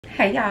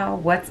Hey y'all,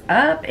 what's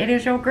up? It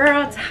is your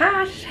girl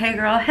Tash. Hey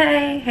girl,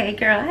 hey. Hey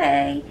girl,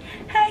 hey.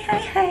 Hey, hey,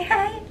 hey,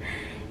 hey.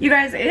 You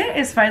guys, it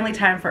is finally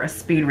time for a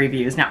speed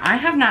reviews. Now, I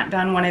have not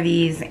done one of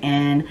these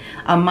in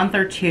a month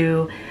or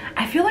two.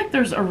 I feel like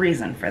there's a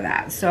reason for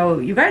that. So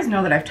you guys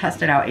know that I've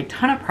tested out a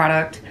ton of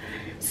product.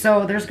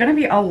 So there's gonna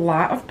be a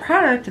lot of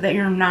product that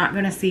you're not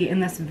gonna see in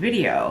this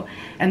video.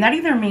 And that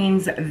either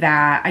means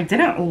that I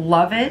didn't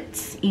love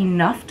it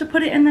enough to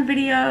put it in the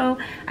video,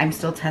 I'm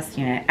still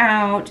testing it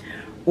out,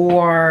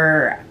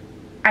 or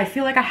I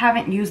feel like I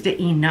haven't used it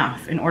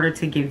enough in order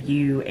to give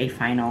you a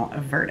final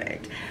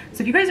verdict.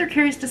 So if you guys are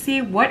curious to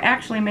see what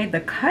actually made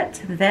the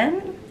cut,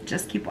 then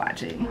just keep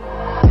watching.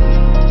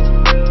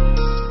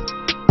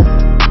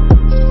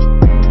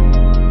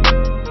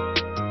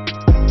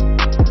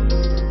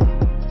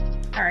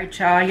 Alright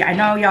y'all, I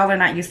know y'all are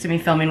not used to me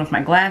filming with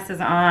my glasses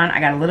on. I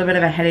got a little bit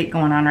of a headache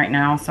going on right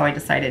now, so I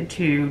decided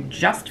to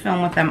just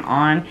film with them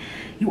on.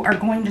 You are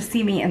going to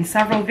see me in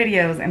several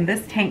videos in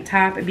this tank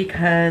top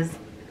because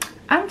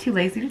I'm too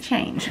lazy to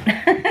change.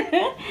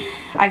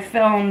 I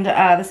filmed,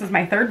 this is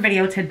my third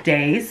video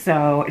today,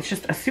 so it's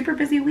just a super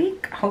busy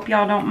week. Hope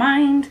y'all don't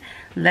mind.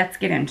 Let's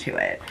get into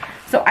it.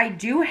 So I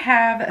do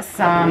have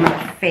some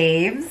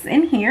faves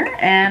in here,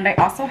 and I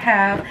also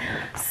have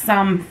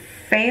some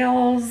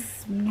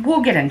fails.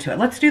 We'll get into it.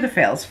 Let's do the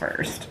fails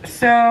first.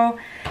 So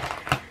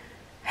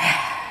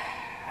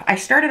I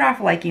started off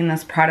liking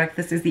this product.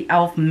 This is the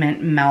e.l.f.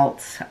 Mint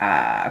Melt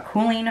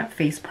Cooling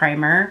Face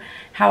Primer.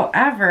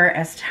 However,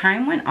 as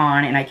time went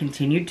on and I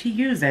continued to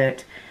use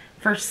it,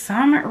 for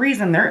some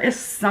reason there is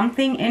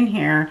something in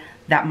here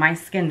that my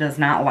skin does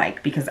not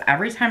like, because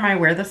every time I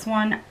wear this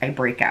one, I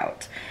break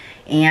out.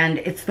 And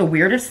it's the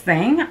weirdest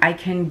thing. I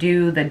can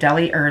do the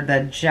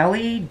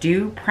Jelly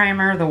Dew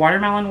Primer, the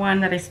watermelon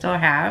one that I still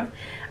have.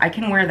 I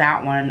can wear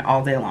that one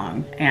all day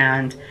long,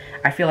 and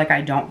I feel like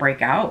I don't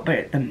break out,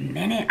 but the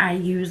minute I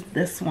use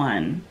this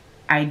one,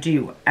 I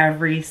do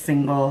every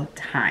single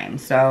time.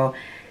 So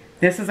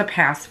this is a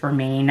pass for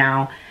me.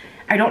 Now,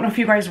 I don't know if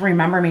you guys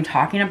remember me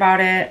talking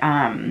about it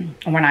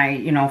when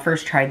I,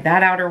 first tried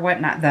that out or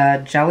whatnot,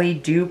 the Jelly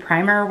Dew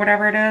Primer or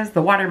whatever it is,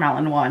 the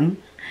watermelon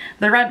one,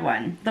 the red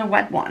one, the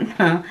wet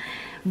one.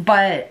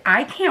 But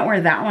I can't wear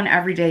that one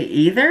every day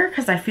either,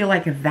 because I feel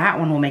like that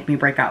one will make me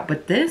break out.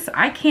 But this,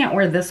 I can't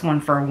wear this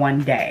one for one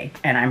day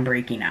and I'm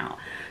breaking out.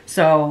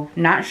 So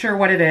not sure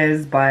what it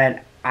is,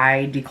 but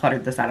I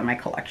decluttered this out of my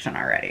collection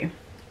already.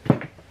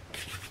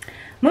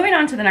 Moving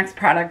on to the next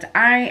product,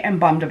 I am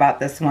bummed about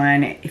this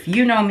one. If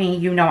you know me,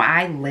 you know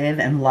I live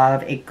and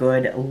love a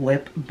good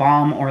lip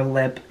balm or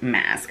lip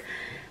mask.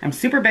 I'm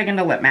super big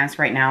into lip masks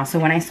right now. So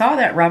when I saw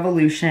that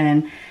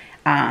Revolution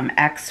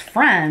X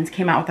Friends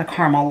came out with a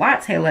caramel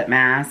latte lip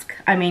mask,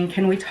 I mean,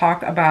 can we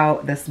talk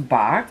about this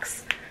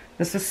box?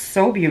 This is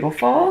so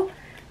beautiful.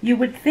 You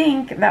would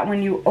think that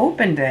when you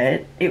opened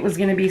it, it was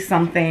going to be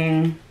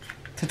something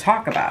to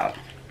talk about.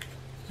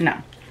 No.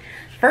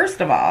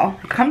 First of all,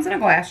 it comes in a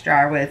glass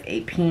jar with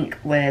a pink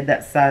lid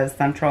that says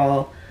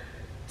Central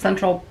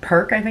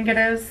Perk, I think it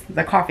is,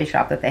 the coffee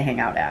shop that they hang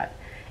out at.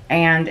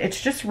 And it's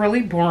just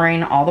really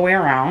boring all the way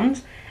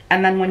around.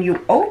 And then when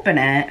you open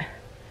it,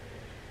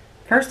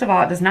 first of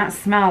all, it does not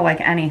smell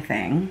like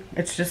anything.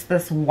 It's just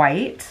this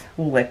white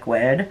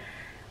liquid,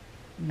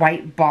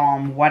 white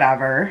balm,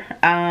 whatever.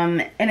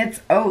 And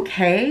it's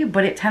okay,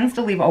 but it tends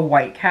to leave a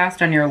white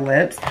cast on your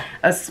lips,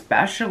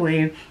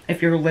 especially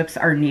if your lips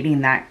are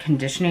needing that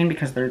conditioning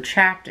because they're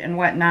chapped and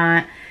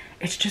whatnot.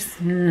 It's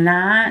just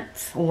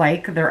not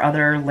like their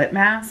other lip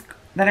mask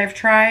that I've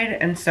tried,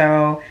 and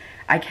so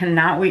I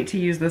cannot wait to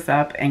use this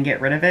up and get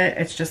rid of it.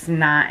 It's just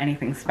not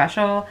anything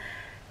special.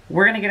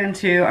 We're gonna get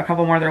into a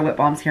couple more of their lip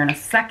balms here in a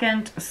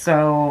second,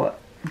 so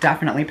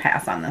definitely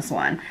pass on this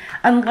one.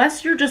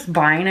 Unless you're just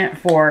buying it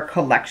for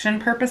collection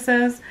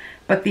purposes,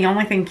 but the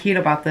only thing cute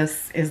about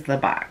this is the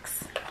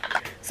box.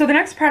 So the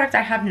next product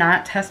I have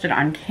not tested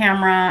on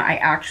camera. I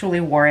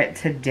actually wore it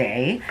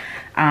today,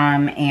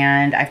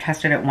 and I've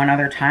tested it one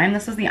other time.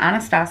 This is the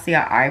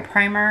Anastasia Eye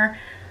Primer.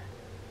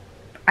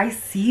 I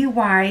see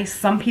why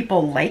some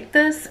people like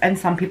this and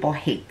some people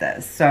hate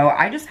this. So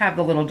I just have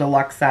the little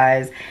deluxe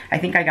size. I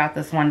think I got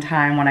this one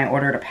time when I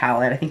ordered a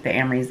palette. I think the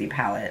Amrezy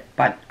palette.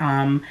 But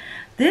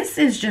this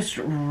is just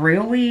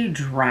really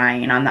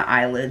drying on the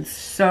eyelids.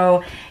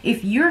 So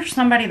if you're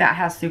somebody that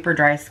has super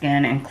dry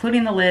skin,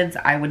 including the lids,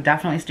 I would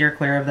definitely steer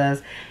clear of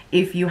this.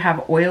 If you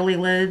have oily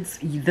lids,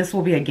 this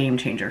will be a game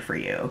changer for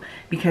you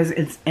because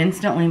it's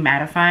instantly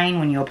mattifying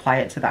when you apply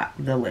it to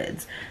the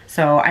lids.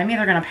 So I'm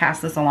either going to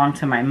pass this along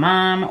to my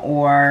mom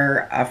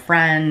or a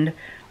friend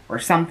or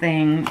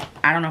something.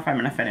 I don't know if I'm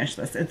going to finish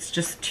this. It's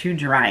just too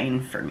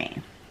drying for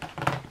me.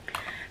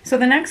 So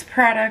the next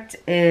product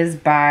is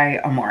by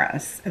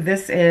Amoris.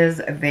 This is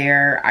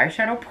their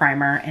eyeshadow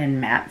primer in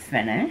matte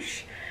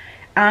finish.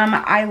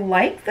 I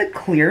like the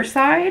clear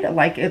side,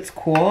 like it's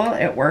cool,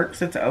 it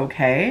works, it's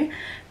okay.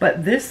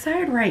 But this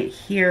side right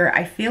here,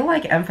 I feel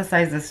like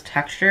emphasizes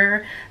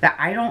texture that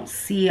I don't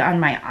see on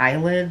my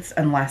eyelids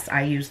unless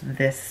I use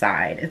this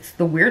side. It's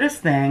the weirdest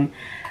thing,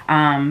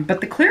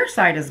 but the clear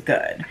side is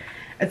good.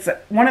 It's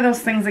one of those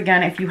things,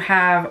 again, if you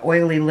have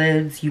oily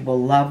lids, you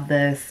will love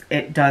this.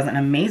 It does an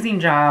amazing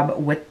job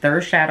with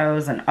their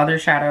shadows and other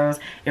shadows.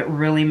 It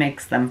really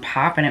makes them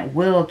pop, and it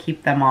will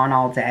keep them on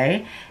all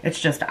day. It's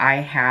just I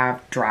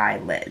have dry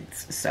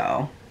lids,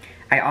 so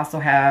I also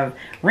have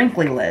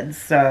wrinkly lids,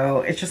 so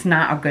it's just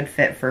not a good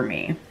fit for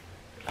me.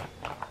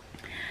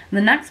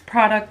 The next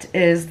product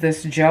is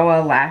this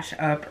JOAH Lash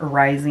Up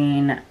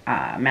Rising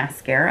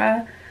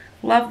mascara.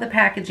 Love the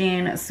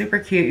packaging, super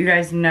cute. You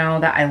guys know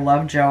that I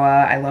love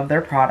JOAH. I love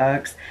their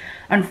products.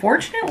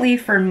 Unfortunately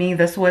for me,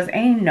 this was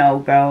a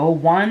no-go.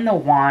 One, the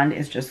wand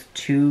is just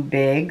too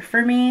big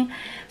for me.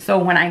 So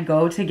when I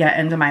go to get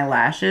into my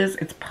lashes,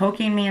 it's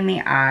poking me in the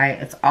eye.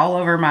 It's all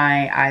over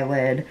my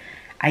eyelid.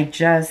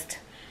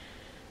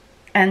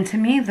 And to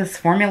me, this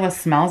formula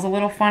smells a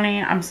little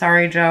funny. I'm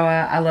sorry,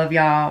 JOAH. I love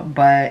y'all,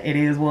 but it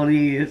is what it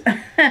is.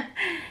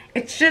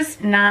 It's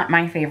just not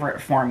my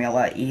favorite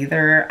formula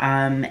either.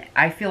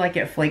 I feel like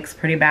it flakes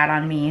pretty bad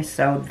on me,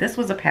 so this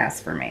was a pass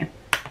for me.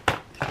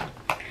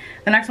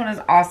 The next one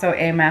is also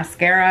a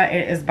mascara.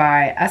 It is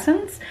by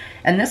Essence,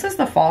 and this is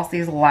the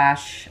Falsies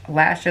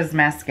Lashes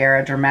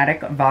Mascara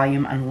Dramatic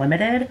Volume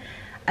Unlimited.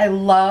 I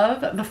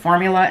love the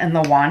formula and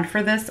the wand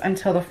for this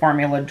until the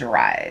formula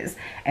dries,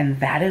 and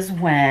that is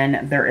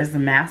when there is the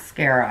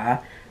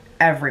mascara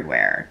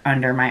everywhere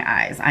under my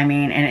eyes. I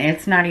mean, and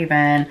it's not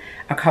even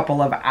a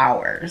couple of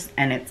hours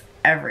and it's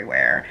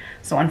everywhere.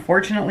 So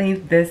unfortunately,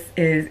 this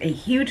is a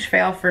huge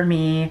fail for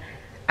me.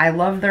 I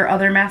love their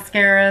other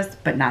mascaras,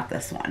 but not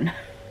this one.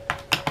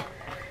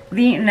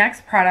 The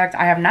next product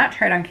I have not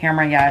tried on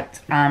camera yet,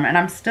 and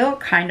I'm still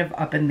kind of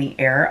up in the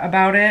air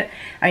about it.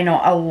 I know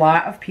a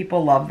lot of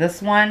people love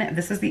this one.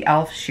 This is the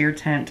e.l.f. Sheer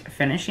Tint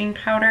Finishing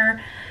Powder.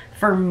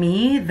 For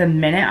me, the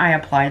minute I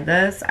applied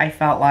this, I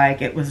felt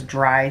like it was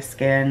Dry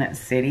Skin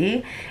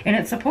City, and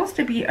it's supposed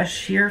to be a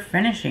sheer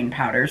finishing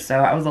powder, so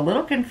I was a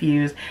little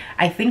confused.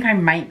 I think I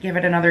might give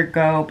it another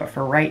go, but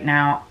for right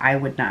now, I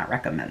would not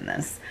recommend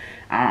this.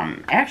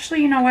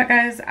 Actually, you know what,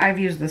 guys? I've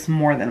used this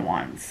more than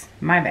once.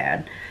 My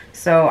bad.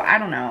 So, I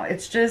don't know.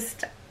 It's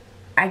just,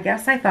 I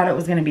guess I thought it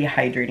was going to be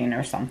hydrating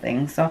or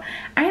something, so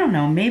I don't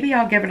know. Maybe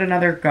I'll give it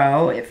another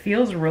go. It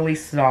feels really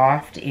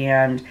soft,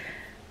 and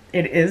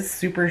it is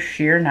super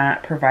sheer,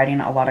 not providing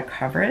a lot of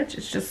coverage.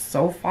 It's just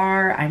so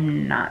far,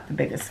 I'm not the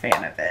biggest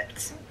fan of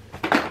it.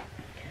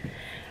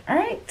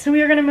 Alright, so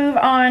we are going to move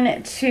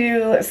on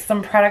to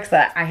some products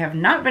that I have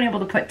not been able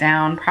to put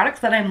down,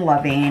 products that I'm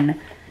loving.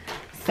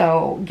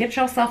 So get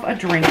yourself a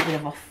drink. We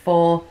have a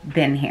full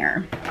bin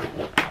here.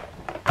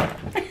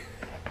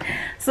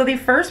 So the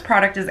first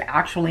product is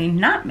actually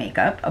not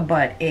makeup,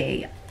 but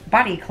a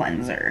body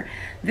cleanser.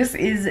 This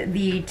is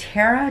the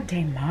Terra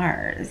de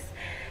Mars.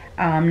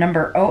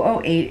 Number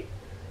 008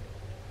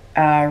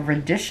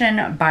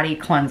 Radition Body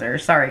Cleanser.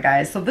 Sorry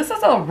guys, so this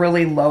is a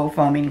really low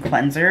foaming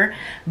cleanser,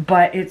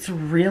 but it's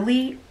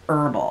really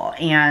herbal,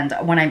 and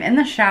when I'm in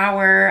the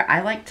shower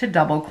I like to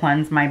double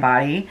cleanse my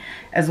body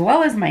as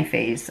well as my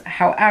face.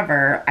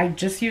 However, I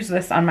just use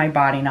this on my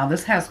body. Now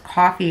this has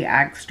coffee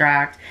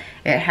extract,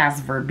 it has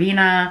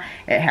verbena,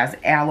 it has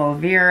aloe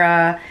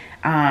vera,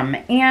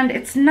 and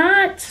it's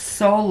not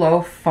so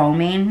low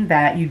foaming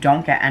that you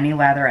don't get any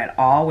lather at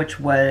all, which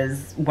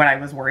was what I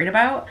was worried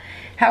about.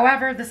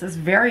 However, this is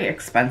very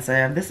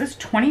expensive. This is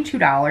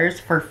 $22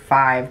 for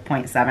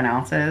 5.7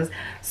 ounces.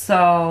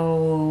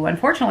 So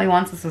unfortunately,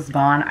 once this is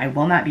gone, I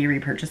will not be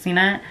repurchasing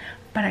it,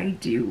 but I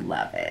do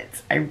love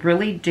it. I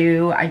really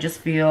do. I just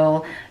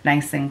feel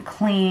nice and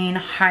clean,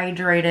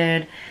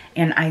 hydrated,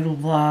 and I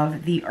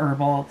love the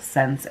herbal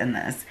scents in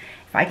this.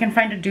 If I can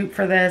find a dupe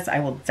for this, I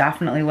will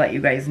definitely let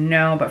you guys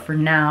know, but for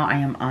now, I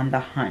am on the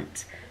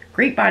hunt.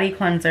 Great body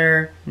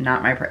cleanser,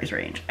 not my price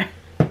range.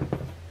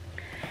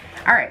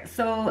 All right,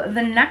 so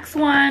the next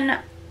one,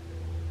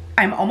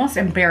 I'm almost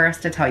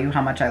embarrassed to tell you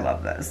how much I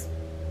love this,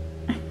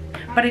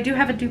 but I do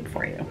have a dupe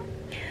for you.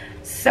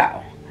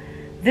 So,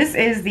 this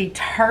is the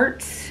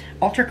Tarte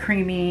Ultra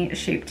Creamy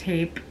Shape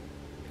Tape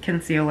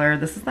Concealer.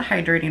 This is the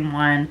hydrating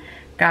one.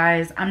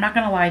 Guys, I'm not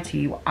gonna lie to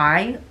you,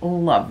 I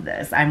love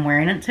this. I'm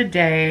wearing it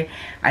today.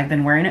 I've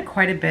been wearing it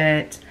quite a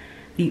bit.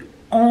 The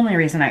only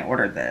reason I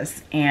ordered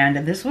this, and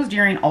this was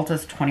during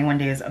Ulta's 21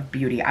 Days of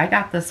Beauty. I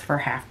got this for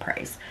half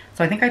price.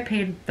 So I think I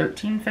paid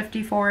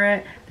 $13.50 for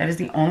it. That is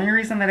the only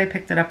reason that I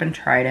picked it up and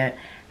tried it.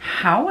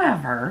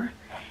 However,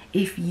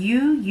 if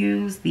you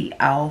use the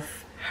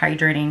e.l.f.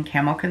 Hydrating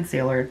Camo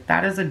Concealer,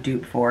 that is a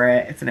dupe for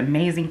it. It's an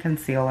amazing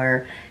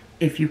concealer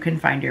if you can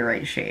find your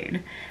right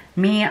shade.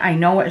 Me, I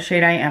know what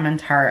shade I am in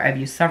Tarte. I've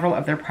used several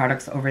of their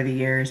products over the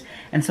years,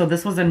 and so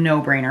this was a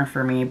no-brainer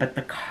for me, but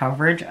the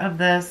coverage of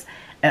this,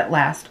 it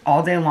lasts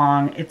all day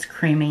long. It's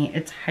creamy,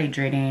 it's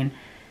hydrating,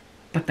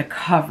 but the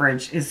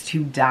coverage is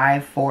to die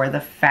for.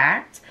 The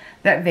fact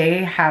that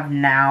they have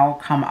now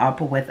come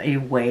up with a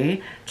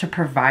way to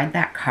provide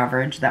that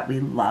coverage that we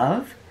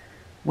love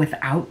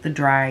without the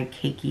dry,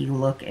 cakey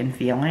look and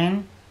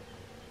feeling,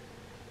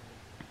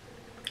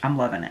 I'm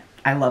loving it.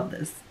 I love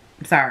this.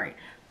 Sorry,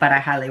 but I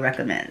highly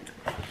recommend.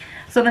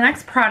 So the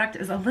next product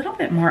is a little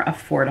bit more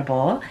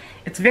affordable.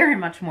 It's very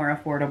much more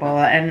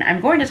affordable, and I'm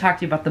going to talk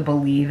to you about the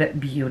Believe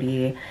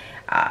Beauty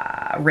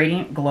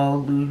Radiant Glow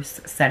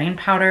Loose Setting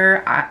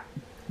Powder.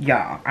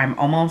 Yeah, I'm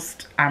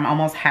almost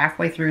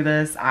halfway through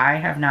this. I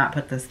have not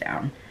put this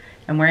down.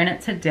 I'm wearing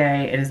it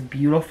today. It is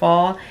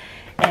beautiful.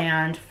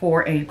 And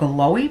for a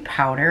glowy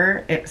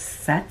powder, it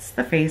sets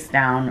the face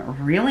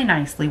down really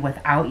nicely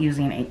without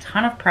using a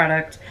ton of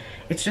product.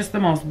 It's just the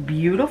most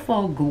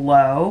beautiful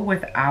glow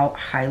without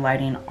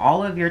highlighting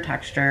all of your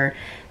texture.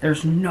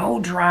 There's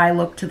no dry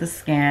look to the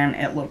skin.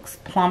 It looks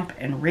plump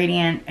and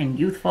radiant and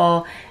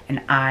youthful,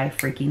 and I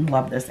freaking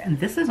love this.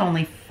 And this is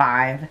only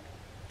 $5.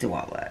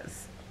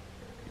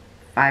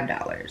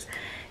 $5.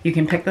 You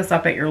can pick this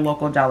up at your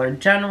local Dollar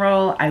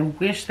General. I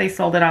wish they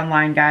sold it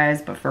online, guys,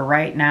 but for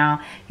right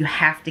now, you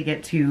have to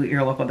get to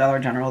your local Dollar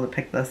General to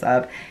pick this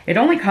up. It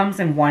only comes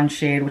in one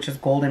shade, which is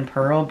Golden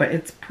Pearl, but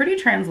it's pretty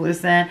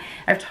translucent.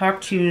 I've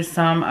talked to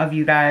some of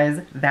you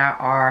guys that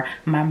are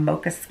my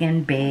mocha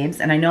skin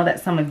babes, and I know that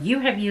some of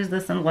you have used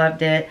this and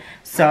loved it,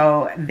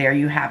 so there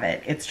you have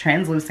it. It's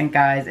translucent,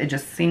 guys. It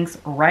just sinks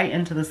right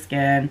into the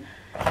skin,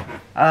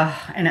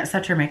 and it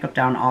sets your makeup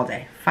down all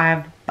day.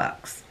 $5.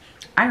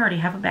 I already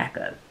have a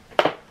backup.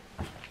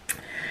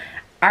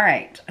 All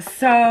right,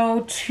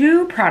 so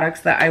 2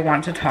 products that I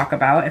want to talk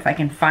about, if I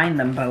can find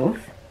them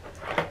both.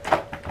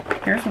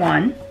 Here's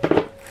one.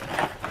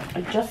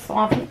 I just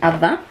saw the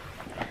other.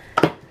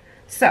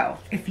 So,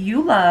 if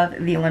you love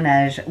the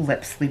Laneige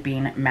Lip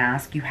Sleeping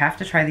Mask, you have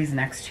to try these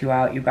next 2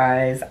 out, you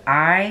guys.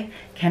 I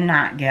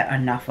cannot get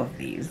enough of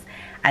these.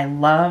 I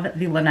love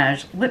the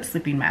Laneige Lip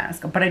Sleeping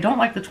Mask, but I don't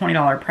like the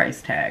 $20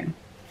 price tag.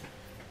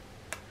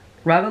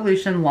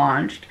 Revolution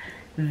launched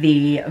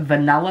the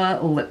Vanilla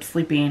Lip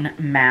Sleeping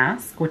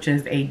Mask, which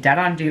is a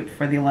dead-on dupe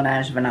for the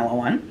Laneige Vanilla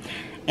one.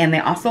 And they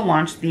also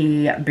launched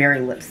the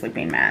Berry Lip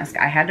Sleeping Mask.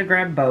 I had to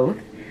grab both.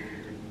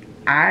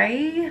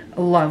 I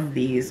love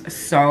these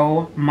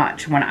so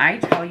much. When I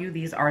tell you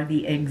these are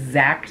the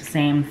exact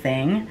same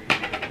thing,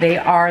 they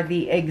are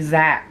the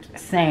exact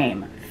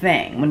same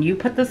thing. When you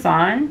put this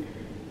on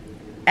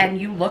and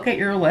you look at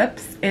your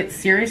lips, it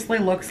seriously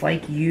looks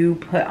like you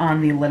put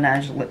on the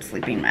Laneige Lip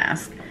Sleeping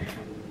Mask.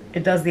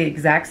 It does the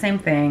exact same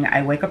thing.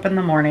 I wake up in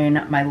the morning,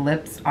 my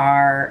lips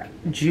are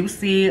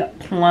juicy,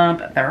 plump,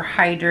 they're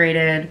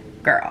hydrated,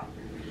 girl.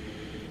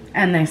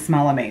 And they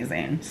smell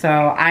amazing. So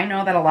I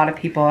know that a lot of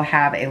people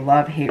have a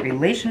love-hate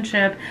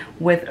relationship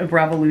with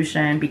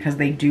Revolution because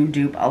they do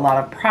dupe a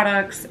lot of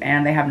products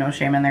and they have no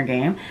shame in their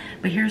game.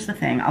 But here's the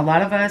thing, a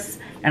lot of us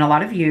and a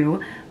lot of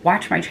you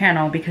watch my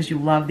channel because you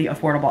love the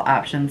affordable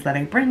options that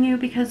I bring you,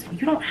 because you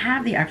don't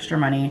have the extra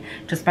money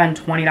to spend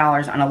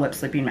 $20 on a lip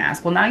sleeping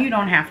mask. Well, now you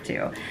don't have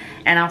to.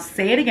 And I'll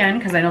say it again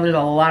because I know there's a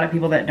lot of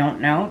people that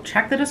don't know.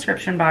 Check the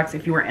description box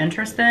if you are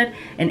interested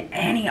in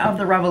any of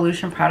the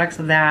Revolution products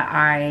that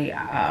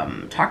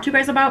I talked to you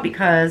guys about,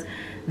 because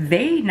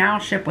they now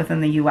ship within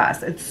the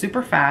US. It's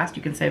super fast.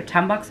 You can save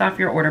 10 bucks off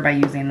your order by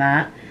using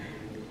that.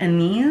 And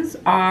these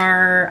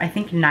are, I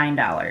think,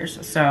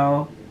 $9.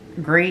 So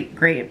great,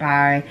 great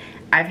buy.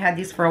 I've had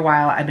these for a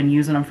while. I've been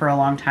using them for a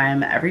long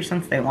time, ever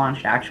since they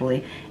launched,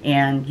 actually.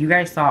 And you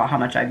guys saw how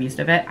much I've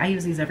used of it. I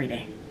use these every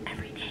day.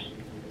 Every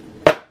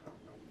day.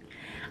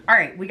 All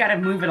right, we got to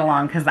move it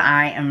along because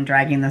I am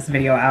dragging this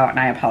video out and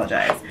I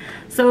apologize.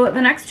 So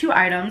the next 2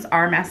 items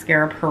are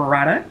mascara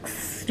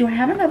products. Do I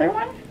have another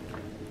one?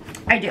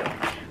 I do.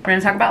 We're going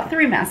to talk about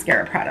 3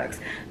 mascara products.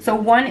 So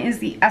one is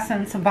the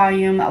Essence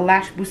Volume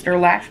Lash Booster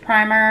Lash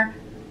Primer.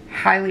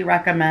 Highly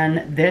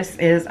recommend. This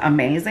is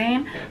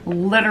amazing.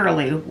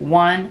 Literally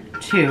 1,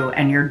 2,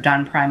 and you're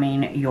done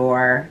priming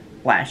your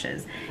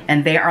lashes.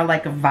 And they are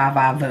like a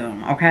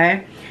va-va-voom,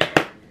 okay?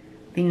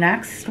 The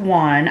next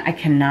one, I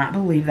cannot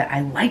believe that I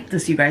like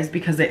this, you guys,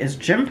 because it is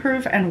gym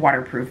proof and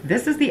waterproof.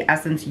 This is the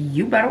Essence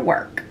You Better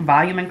Work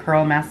Volume and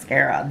Curl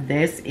Mascara.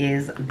 This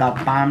is the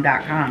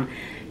bomb.com.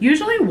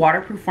 Usually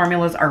waterproof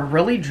formulas are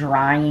really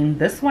drying.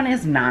 This one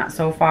is not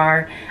so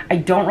far. I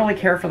don't really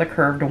care for the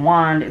curved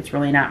wand. It's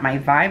really not my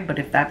vibe, but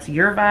if that's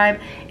your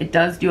vibe, it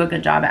does do a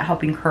good job at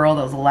helping curl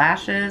those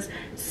lashes.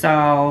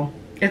 So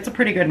it's a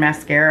pretty good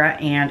mascara,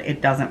 and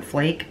it doesn't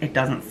flake, it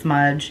doesn't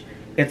smudge,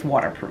 it's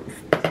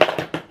waterproof.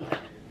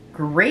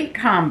 Great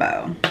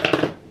combo.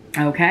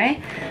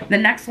 Okay, the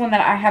next one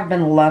that I have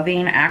been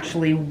loving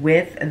actually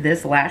with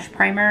this lash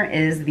primer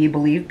is the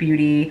Believe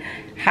Beauty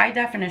High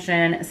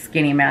Definition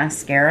Skinny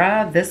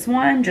Mascara. This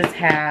one just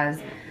has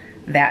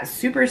that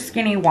super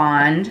skinny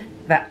wand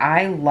that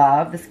I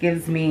love. This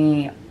gives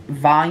me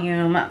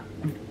volume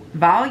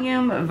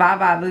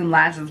va-va-voom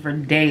lashes for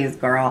days,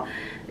 girl.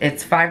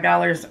 It's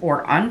 $5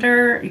 or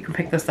under. You can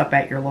pick this up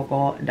at your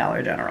local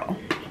Dollar General.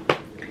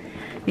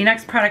 The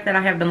next product that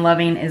I have been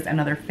loving is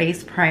another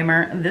face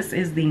primer. This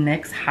is the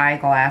NYX High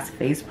Glass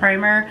Face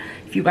Primer.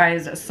 If you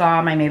guys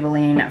saw my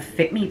Maybelline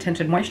Fit Me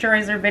Tinted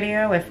Moisturizer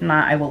video, if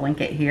not, I will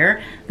link it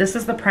here. This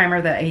is the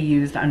primer that I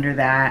used under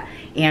that,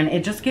 and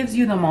it just gives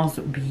you the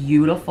most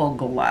beautiful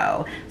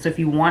glow. So if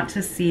you want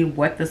to see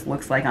what this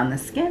looks like on the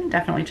skin,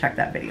 definitely check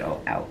that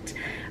video out.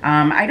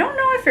 I don't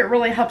know if it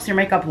really helps your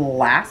makeup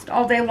last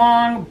all day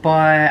long,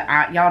 but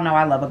y'all know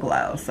I love a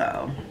glow,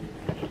 so.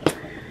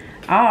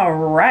 All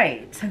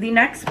right, the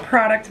next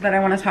product that I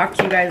want to talk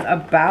to you guys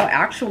about,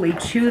 actually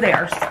two, they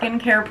are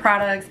skincare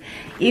products.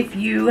 If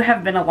you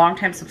have been a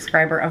longtime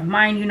subscriber of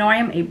mine, you know I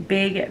am a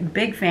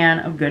big fan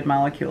of Good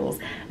Molecules,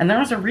 and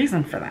there's a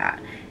reason for that.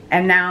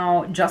 And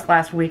now, just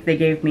last week, they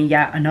gave me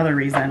yet another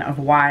reason of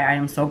why I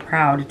am so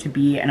proud to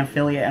be an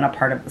affiliate and a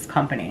part of this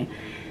company.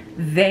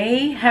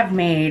 They have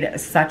made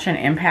such an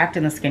impact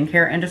in the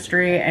skincare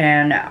industry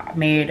and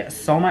made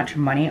so much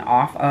money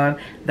off of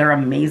their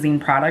amazing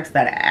products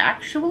that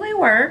actually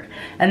work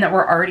and that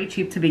were already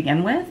cheap to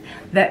begin with,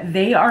 that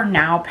they are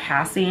now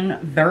passing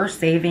their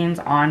savings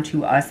on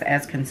to us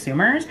as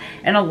consumers.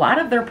 And a lot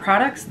of their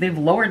products, they've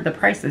lowered the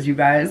prices, you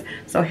guys.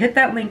 So hit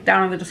that link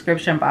down in the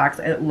description box.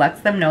 It lets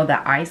them know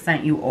that I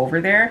sent you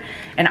over there.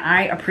 And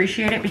I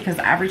appreciate it because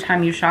every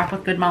time you shop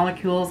with Good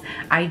Molecules,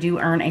 I do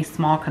earn a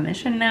small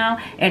commission now,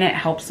 and it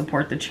helps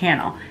support the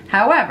channel.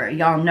 However,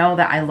 y'all know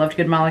that I loved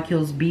Good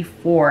Molecules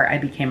before I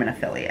became an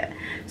affiliate.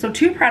 So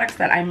two products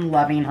that I'm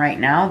loving right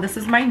now. This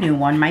is my new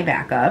one, my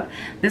backup.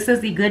 This is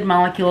the Good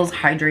Molecules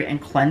Hydrate and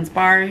Cleanse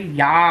Bar.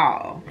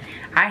 Y'all,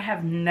 I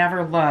have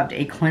never loved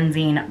a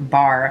cleansing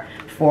bar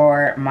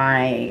for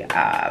my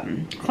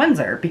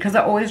cleanser because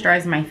it always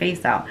dries my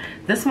face out.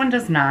 This one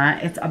does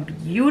not. It's a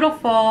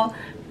beautiful,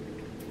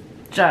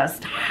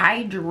 just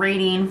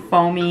hydrating,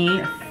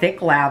 foamy,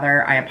 thick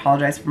lather. I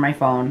apologize for my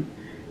phone.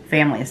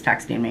 Family is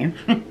texting me.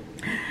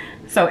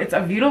 So it's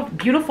a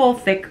beautiful,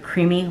 thick,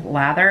 creamy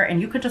lather,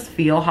 and you could just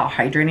feel how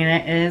hydrating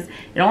it is.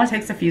 It only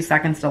takes a few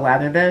seconds to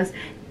lather this.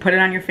 Put it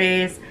on your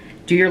face,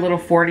 do your little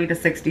 40 to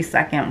 60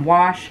 second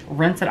wash,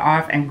 rinse it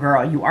off, and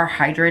girl, you are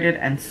hydrated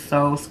and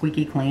so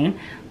squeaky clean.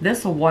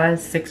 This was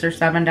 $6 or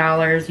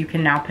 $7. You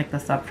can now pick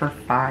this up for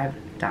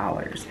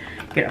 $5.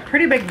 Get a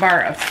pretty big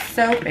bar of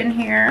soap in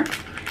here,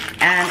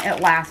 and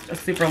it lasts a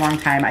super long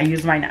time. I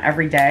use mine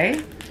every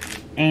day,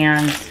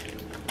 and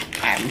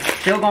I'm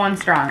still going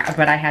strong,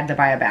 but I had to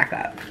buy a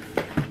backup.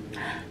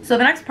 So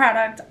the next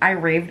product I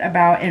raved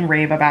about and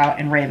rave about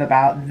and rave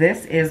about,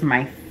 this is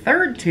my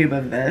third tube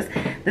of this.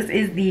 This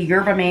is the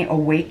Yerba Mate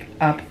Awake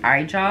Up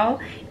Eye Gel,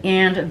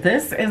 and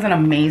this is an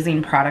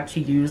amazing product to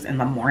use in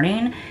the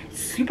morning.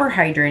 Super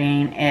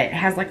hydrating. It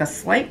has like a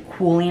slight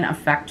cooling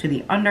effect to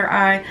the under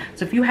eye.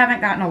 So if you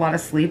haven't gotten a lot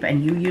of sleep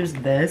and you use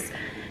this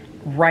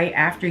right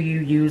after you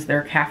use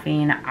their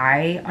caffeine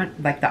eye,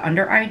 like the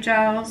under eye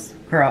gels,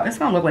 girl, it's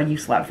gonna look like you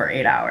slept for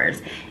 8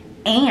 hours.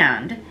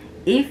 And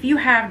if you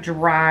have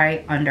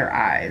dry under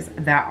eyes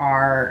that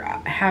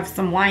have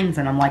some lines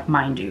in them like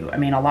mine do, I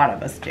mean a lot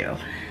of us do,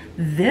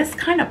 this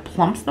kind of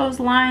plumps those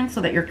lines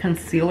so that your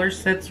concealer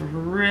sits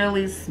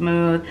really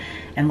smooth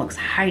and looks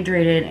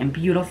hydrated and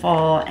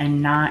beautiful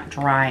and not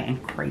dry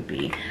and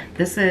crepey.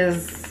 This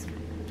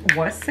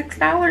was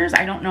 $6.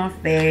 I don't know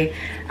if they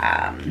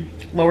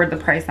lowered the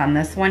price on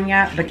this one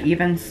yet, but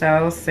even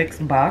so,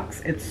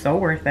 $6. It's so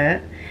worth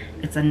it.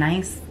 It's a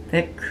nice,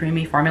 thick,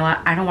 creamy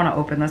formula. I don't want to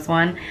open this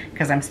one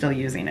because I'm still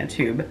using a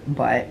tube,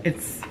 but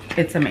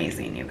it's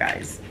amazing, you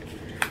guys.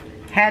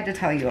 Had to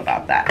tell you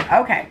about that.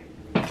 Okay.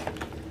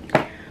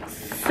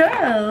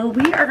 So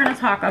we are going to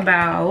talk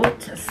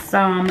about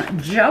some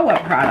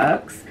JOAH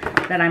products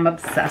that I'm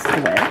obsessed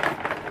with.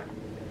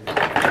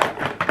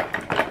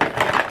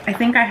 I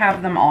think I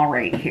have them all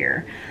right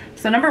here.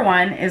 So number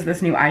one is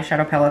this new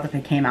eyeshadow palette that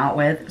they came out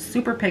with.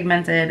 Super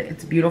pigmented,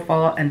 it's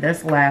beautiful, and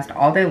this lasts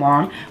all day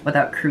long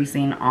without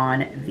creasing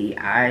on the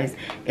eyes.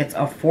 It's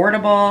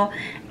affordable,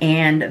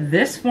 and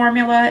this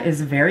formula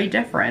is very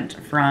different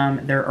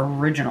from their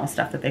original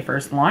stuff that they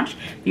first launched.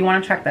 If you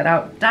want to check that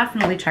out,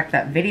 definitely check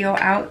that video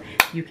out.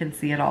 You can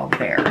see it all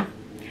there.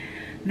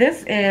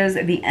 This is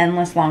the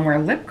Endless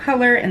Longwear lip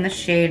color in the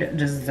shade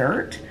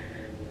Dessert.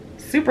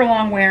 Super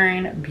long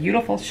wearing,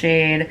 beautiful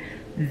shade.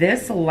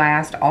 This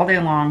lasts all day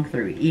long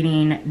through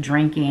eating,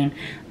 drinking,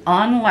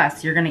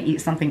 unless you're gonna eat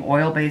something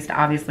oil-based.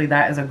 Obviously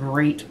that is a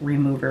great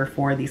remover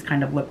for these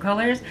kind of lip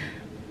colors,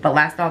 but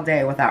lasts all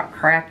day without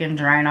cracking,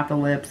 drying out the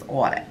lips,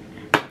 all that.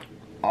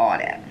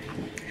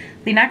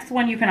 The next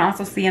one you can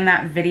also see in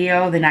that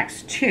video, the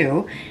next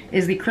two,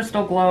 is the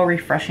Crystal Glow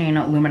Refreshing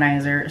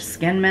Luminizer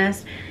Skin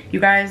Mist. You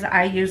guys,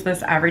 I use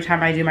this every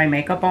time I do my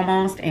makeup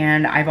almost,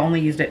 and I've only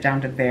used it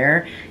down to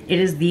there. It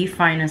is the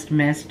finest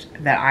mist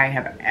that I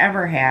have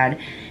ever had,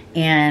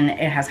 and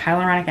it has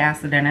hyaluronic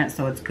acid in it,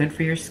 so it's good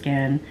for your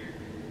skin.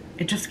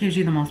 It just gives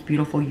you the most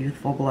beautiful,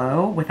 youthful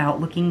glow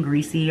without looking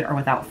greasy or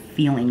without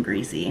feeling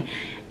greasy.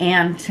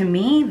 And to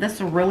me,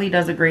 this really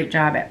does a great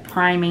job at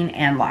priming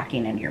and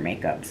locking in your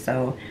makeup.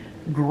 So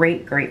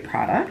great, great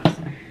product.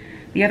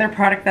 The other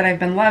product that I've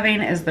been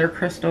loving is their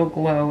Crystal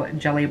Glow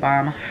Jelly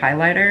Balm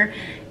Highlighter.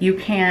 You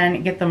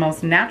can get the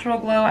most natural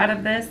glow out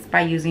of this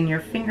by using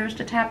your fingers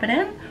to tap it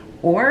in,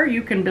 or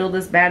you can build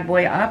this bad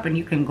boy up and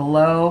you can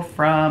glow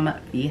from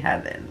the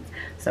heavens.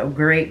 So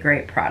great,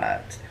 great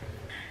product.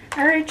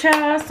 All right,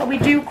 y'all, so we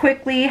do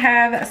quickly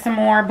have some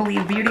more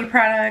Believe Beauty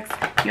products.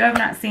 If you have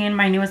not seen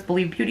my newest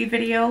Believe Beauty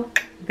video,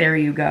 there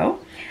you go.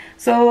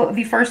 So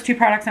the first two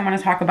products I want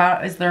to talk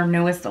about is their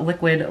newest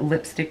liquid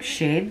lipstick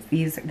shades.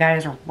 These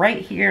guys are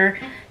right here.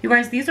 You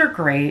guys, these are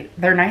great.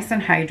 They're nice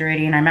and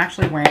hydrating. I'm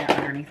actually wearing it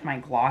underneath my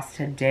gloss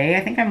today.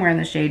 I think I'm wearing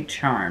the shade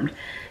Charmed.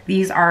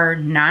 These are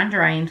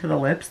non-drying to the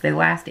lips. They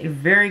last a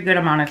very good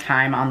amount of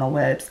time on the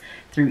lips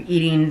through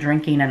eating,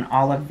 drinking, and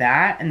all of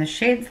that. And the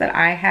shades that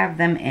I have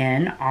them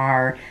in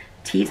are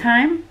Tea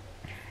Time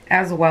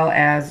as well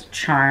as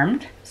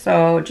Charmed.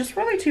 So just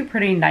really two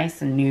pretty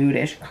nice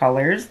nude-ish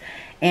colors.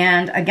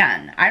 And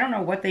again, I don't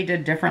know what they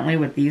did differently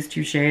with these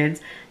two shades.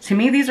 To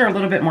me, these are a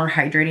little bit more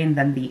hydrating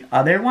than the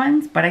other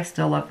ones, but I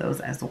still love those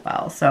as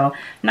well. So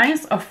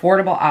nice,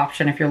 affordable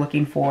option if you're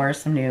looking for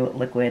some new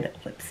liquid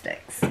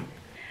lipsticks.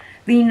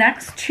 The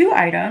next two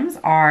items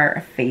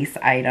are face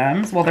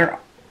items. Well, they're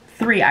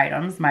 3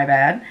 items, my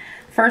bad.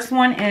 First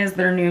one is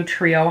their new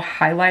Trio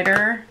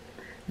highlighter.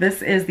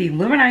 This is the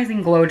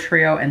Luminizing Glow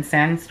Trio in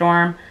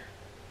Sandstorm.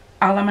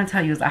 All I'm gonna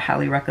tell you is I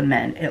highly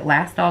recommend. It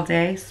lasts all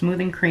day,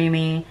 smooth and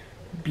creamy,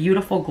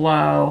 beautiful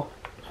glow.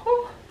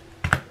 Whew.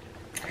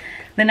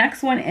 The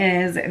next one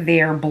is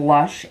their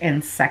blush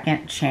in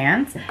Second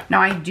Chance. Now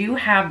I do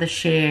have the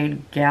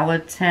shade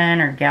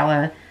Gallatin or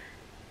Gallivant.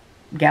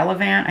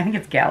 I think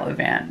it's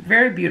Gallivant.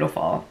 Very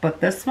beautiful.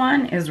 But this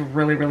one is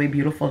really, really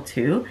beautiful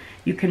too.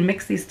 You can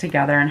mix these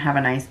together and have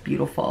a nice,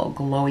 beautiful,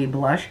 glowy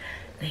blush.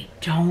 They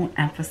don't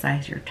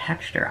emphasize your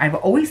texture. I've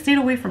always stayed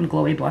away from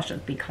glowy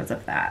blushes because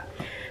of that.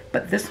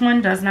 But this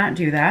one does not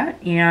do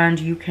that, and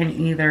you can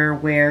either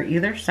wear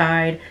either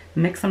side,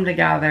 mix them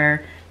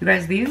together. You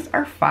guys, these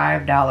are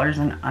 $5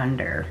 and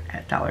under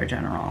at Dollar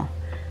General.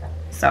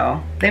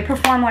 So they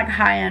perform like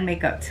high-end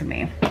makeup to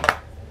me.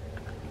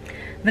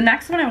 The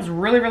next one I was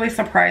really, really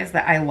surprised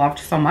that I loved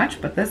so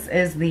much, but this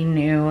is the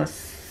new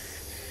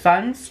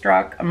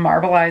Sunstruck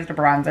Marbleized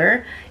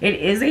Bronzer. It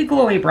is a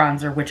glowy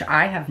bronzer, which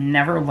I have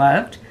never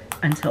loved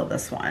until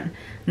this one.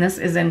 And this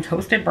is in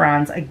Toasted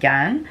Bronze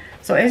again.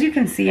 So as you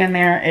can see in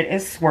there, it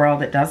is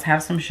swirled. It does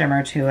have some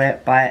shimmer to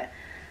it, but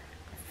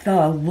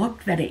the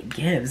look that it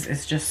gives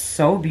is just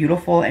so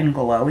beautiful and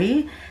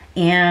glowy.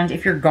 And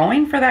if you're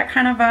going for that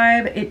kind of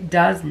vibe, it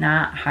does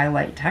not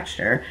highlight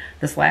texture.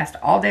 This lasts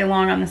all day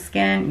long on the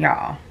skin.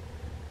 Y'all,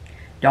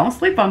 don't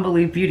sleep on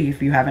Believe Beauty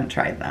if you haven't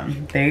tried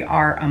them. They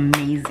are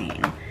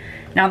amazing.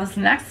 Now this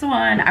next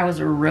one, I was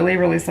really,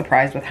 really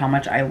surprised with how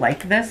much I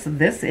like this.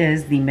 This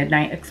is the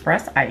Midnight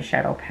Express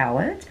eyeshadow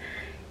palette.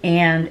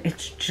 And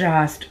it's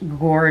just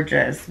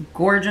gorgeous,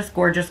 gorgeous,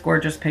 gorgeous,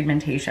 gorgeous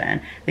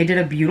pigmentation. They did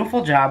a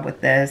beautiful job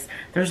with this.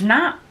 There's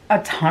not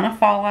a ton of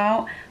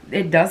fallout.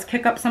 It does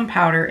kick up some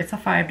powder. It's a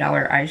 $5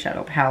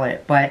 eyeshadow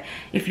palette. But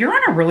if you're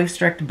on a really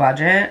strict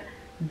budget,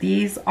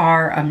 these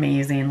are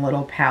amazing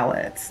little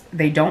palettes.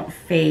 They don't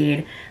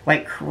fade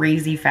like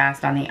crazy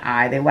fast on the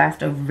eye. They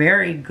last a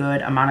very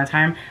good amount of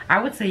time.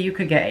 I would say you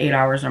could get 8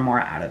 hours or more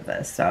out of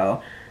this.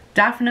 So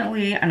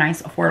definitely a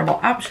nice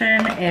affordable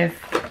option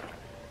if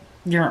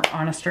you're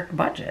on a strict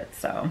budget.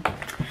 So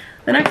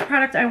the next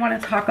product I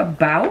want to talk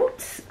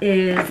about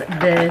is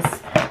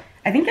this,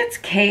 I think it's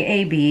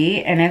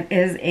KAB, and it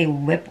is a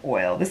lip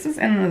oil. This is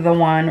in the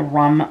one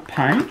Rum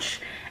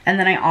Punch. And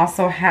then I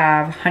also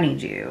have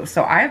Honeydew.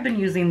 So I've been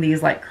using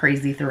these like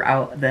crazy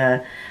throughout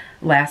the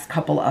last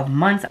couple of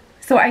months.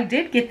 So I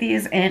did get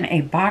these in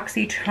a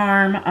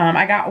BoxyCharm.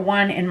 I got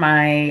one in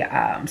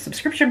my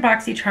subscription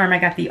BoxyCharm. I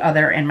got the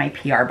other in my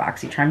PR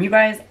BoxyCharm. You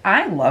guys,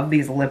 I love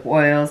these lip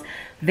oils.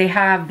 They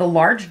have the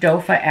large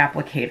doe-foot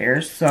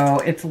applicators. So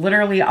it's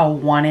literally a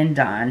one and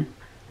done.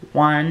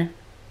 One,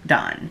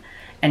 done.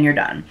 And you're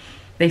done.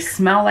 They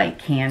smell like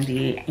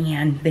candy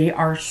and they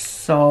are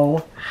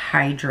so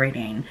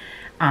hydrating.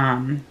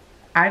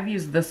 I've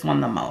used this one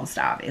the most,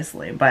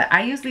 obviously, but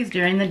I use these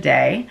during the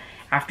day.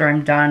 After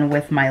I'm done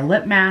with my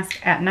lip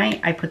mask at night,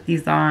 I put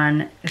these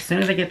on as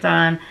soon as I get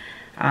done,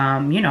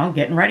 you know,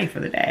 getting ready for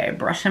the day,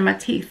 brushing my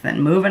teeth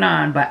and moving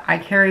on. But I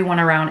carry one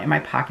around in my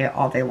pocket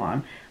all day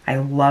long. I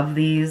love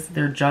these.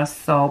 They're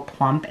just so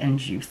plump and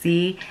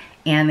juicy,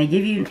 and they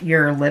give you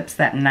your lips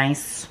that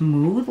nice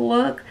smooth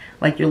look,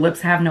 like your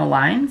lips have no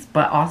lines,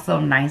 but also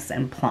nice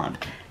and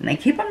plump. And they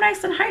keep them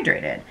nice and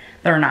hydrated.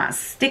 They're not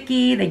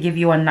sticky. They give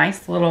you a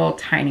nice little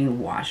tiny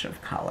wash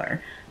of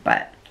color,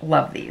 but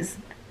love these.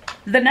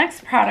 The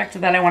next product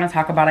that I want to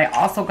talk about, I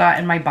also got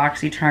in my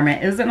BoxyCharm.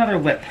 It is another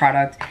lip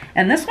product,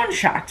 and this one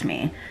shocked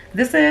me.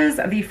 This is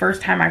the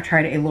first time I've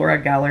tried a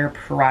Laura Geller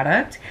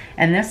product,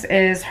 and this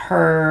is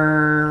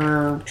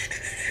her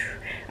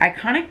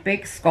Iconic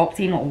Bake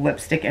Sculpting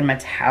Lipstick in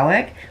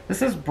Metallic.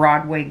 This is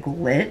Broadway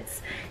Glitz.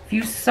 If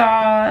you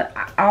saw,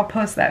 I'll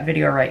post that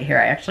video right here.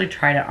 I actually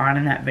tried it on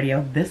in that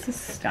video. This is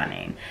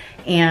stunning.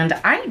 And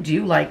I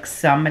do like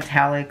some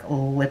metallic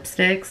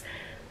lipsticks,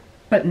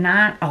 but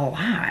not a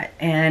lot.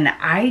 And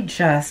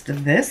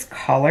this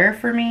color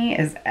for me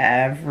is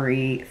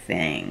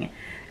everything.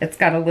 It's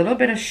got a little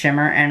bit of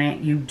shimmer in it.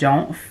 You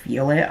don't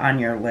feel it on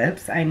your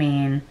lips. I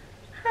mean,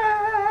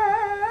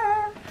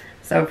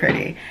 so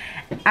pretty.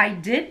 I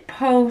did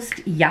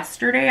post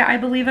yesterday, I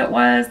believe it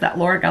was, that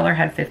Laura Geller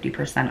had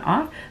 50%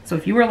 off. So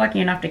if you were lucky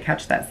enough to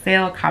catch that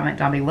sale, comment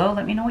down below.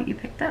 Let me know what you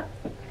picked up.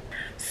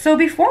 So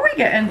before we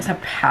get into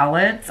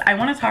palettes, I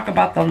want to talk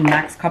about the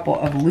next couple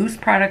of loose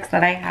products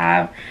that I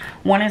have.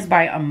 One is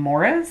by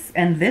Amoris,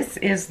 and this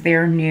is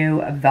their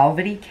new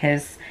Velvety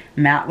Kiss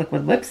matte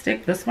liquid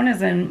lipstick. This one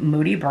is in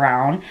Moody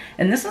Brown,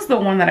 and this is the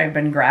one that I've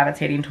been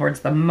gravitating towards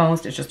the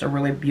most. It's just a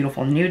really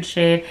beautiful nude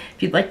shade.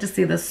 If you'd like to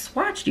see this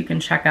swatched, you can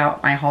check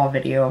out my haul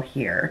video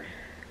here.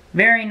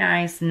 Very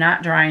nice,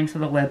 not drying to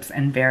the lips,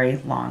 and very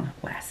long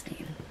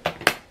lasting.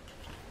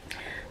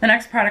 The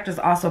next product is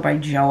also by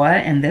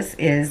JOAH, and this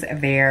is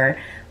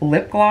their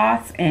lip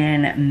gloss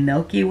in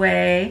Milky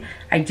Way.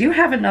 I do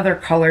have another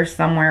color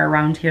somewhere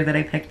around here that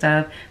I picked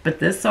up, but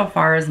this so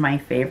far is my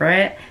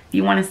favorite. If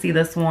you want to see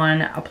this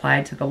one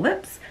applied to the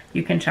lips,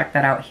 you can check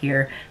that out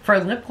here. For a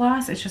lip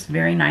gloss, it's just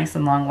very nice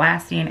and long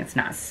lasting. It's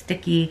not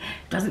sticky.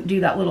 It doesn't do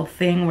that little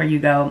thing where you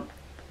go.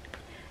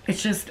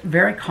 It's just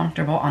very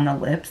comfortable on the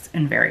lips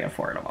and very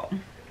affordable.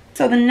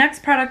 So the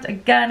next product,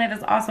 again, it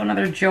is also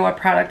another JOAH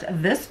product.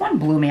 This one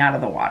blew me out of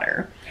the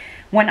water.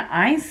 When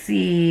I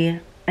see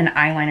an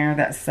eyeliner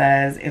that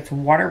says it's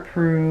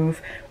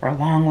waterproof or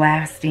long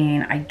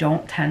lasting, I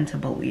don't tend to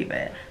believe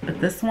it.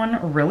 But this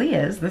one really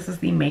is. This is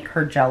the Make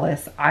Her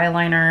Jealous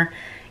eyeliner,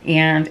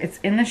 and it's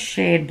in the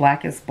shade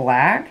Black is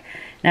Black.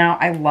 Now,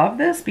 I love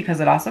this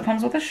because it also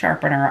comes with a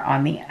sharpener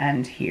on the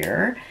end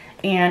here.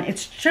 And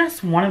it's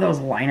just one of those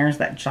liners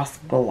that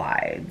just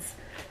glides.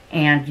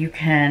 And you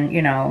can,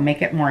 you know,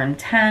 make it more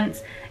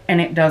intense,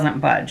 and it doesn't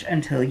budge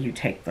until you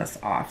take this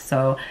off.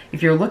 So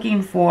if you're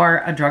looking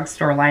for a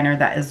drugstore liner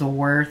that is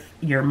worth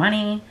your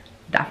money,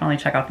 definitely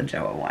check out the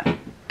JOAH one.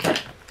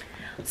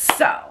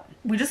 So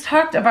we just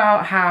talked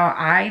about how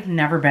I've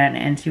never been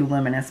into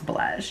luminous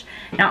blush.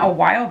 Now, a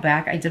while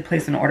back, I did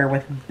place an order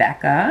with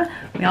Becca.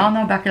 We all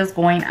know Becca's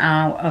going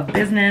out of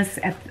business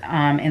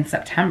in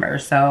September.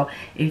 So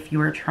if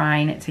you are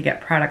trying to get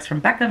products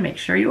from Becca, make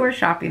sure you are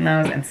shopping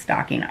those and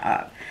stocking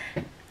up.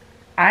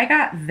 I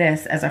got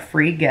this as a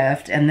free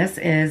gift, and this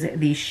is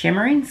the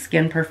Shimmering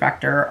Skin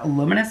Perfector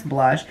Luminous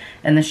Blush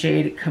in the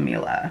shade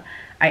Camilla.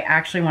 I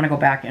actually want to go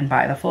back and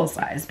buy the full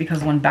size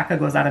because when Becca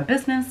goes out of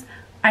business,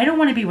 I don't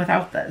want to be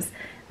without this.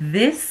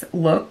 This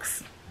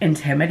looks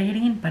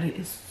intimidating, but it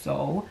is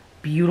so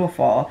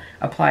beautiful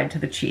applied to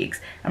the cheeks.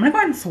 I'm going to go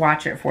ahead and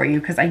swatch it for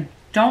you because I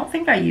don't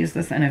think I used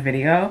this in a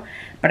video,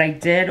 but I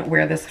did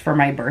wear this for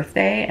my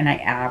birthday and I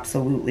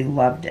absolutely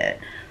loved it.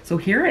 So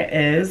here it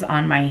is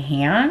on my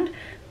hand.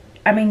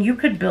 I mean, you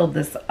could build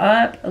this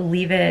up,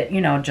 leave it, you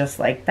know, just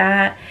like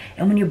that.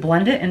 And when you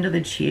blend it into the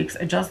cheeks,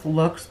 it just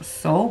looks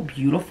so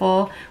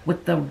beautiful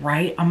with the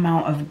right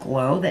amount of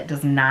glow that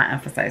does not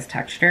emphasize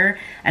texture.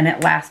 And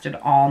it lasted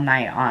all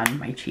night on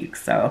my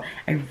cheeks. So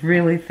I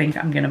really think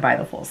I'm going to buy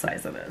the full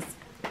size of this.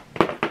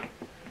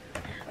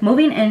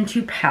 Moving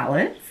into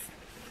palettes,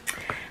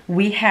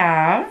 we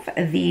have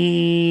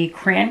the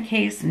Crayon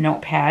Case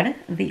Notepad,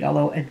 the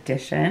yellow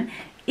edition.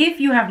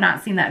 If you have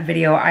not seen that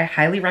video, I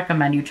highly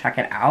recommend you check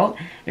it out.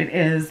 It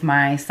is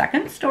my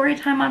second story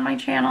time on my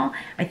channel.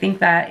 I think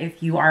that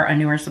if you are a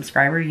newer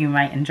subscriber, you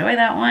might enjoy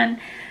that one.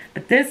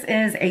 But this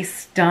is a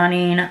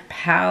stunning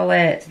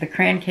palette. The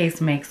Crayon Case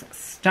makes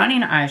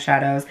stunning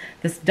eyeshadows.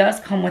 This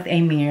does come with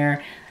a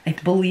mirror. I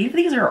believe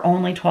these are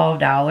only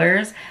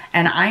 $12,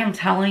 and I am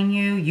telling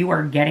you, you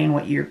are getting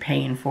what you're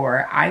paying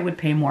for. I would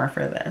pay more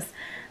for this.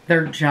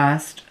 They're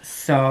just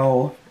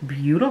so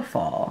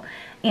beautiful.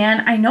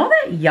 And I know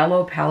that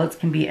yellow palettes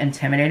can be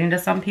intimidating to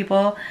some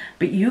people,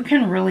 but you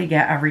can really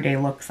get everyday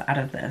looks out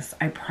of this,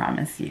 I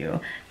promise you.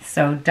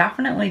 So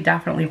definitely,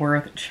 definitely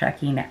worth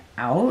checking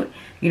out.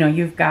 You know,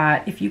 you've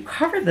got, if you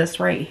cover this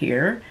right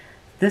here,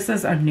 this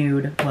is a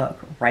nude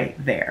look right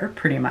there,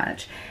 pretty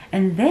much.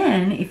 And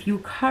then if you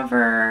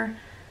cover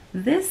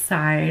this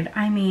side,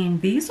 I mean,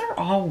 these are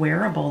all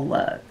wearable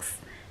looks.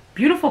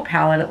 Beautiful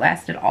palette, it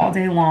lasted all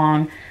day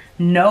long,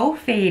 no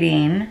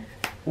fading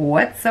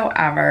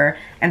whatsoever,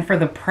 and for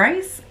the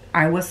price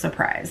I was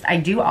surprised. I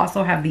do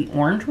also have the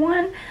orange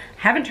one.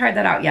 Haven't tried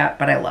that out yet,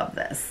 but I love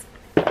this.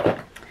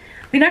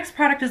 The next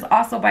product is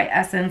also by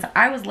Essence.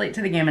 I was late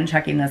to the game in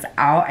checking this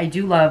out. I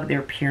do love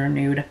their Pure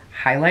Nude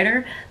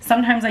highlighter.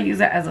 Sometimes I use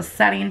it as a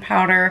setting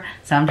powder,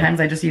 sometimes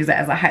I just use it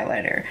as a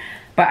highlighter.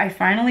 But I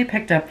finally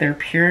picked up their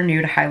Pure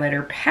Nude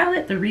highlighter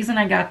palette. The reason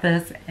I got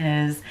this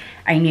is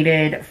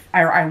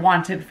I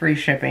wanted free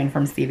shipping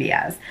from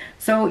CVS.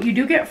 So you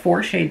do get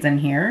 4 shades in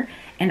here,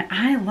 and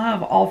I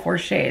love all 4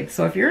 shades.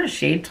 So if you're a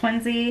shade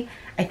twinsy,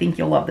 I think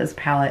you'll love this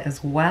palette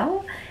as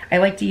well. I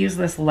like to use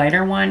this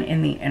lighter one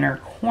in the inner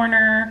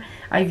corner.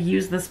 I've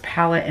used this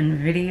palette in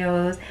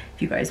videos.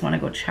 If you guys want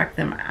to go check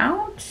them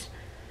out,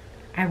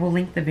 I will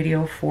link the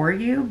video for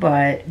you,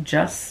 but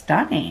just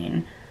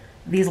stunning.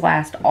 These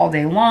last all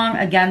day long.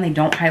 Again, they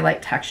don't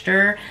highlight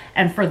texture,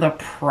 and for the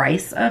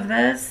price of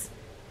this,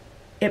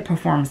 it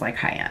performs like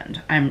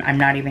high-end. I'm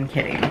not even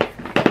kidding.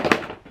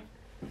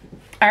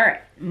 All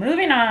right,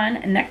 moving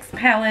on. Next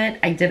palette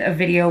I did a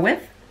video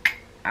with.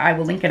 I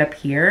will link it up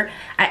here.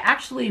 I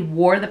actually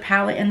wore the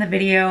palette in the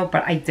video,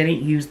 but I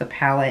didn't use the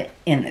palette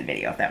in the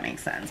video, if that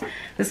makes sense.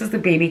 This is the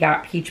Baby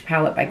Got Peach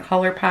palette by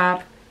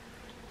ColourPop.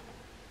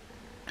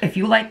 If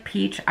you like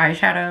peach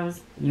eyeshadows,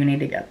 you need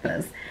to get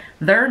this.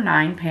 Their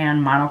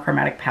 9-pan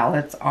monochromatic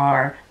palettes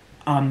are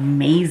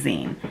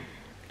amazing.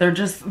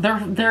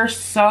 They're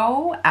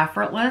so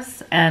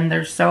effortless and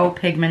they're so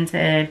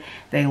pigmented.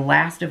 They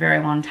last a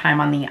very long time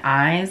on the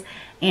eyes.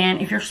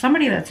 And if you're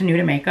somebody that's new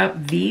to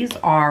makeup, these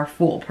are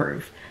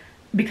foolproof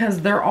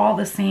because they're all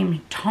the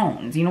same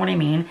tones. You know what I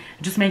mean?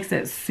 It just makes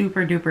it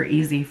super duper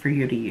easy for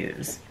you to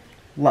use.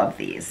 Love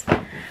these.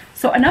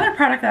 So another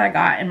product that I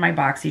got in my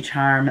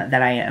BoxyCharm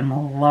that I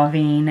am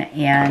loving,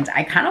 and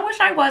I kind of wish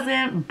I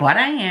wasn't, but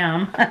I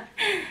am.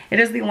 It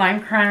is the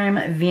Lime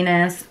Crime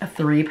Venus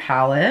 3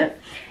 palette.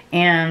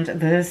 And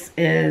this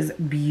is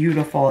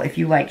beautiful. If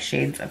you like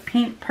shades of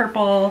pink,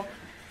 purple,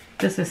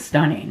 this is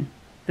stunning.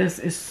 This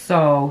is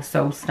so,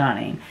 so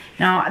stunning.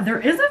 Now, there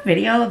is a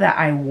video that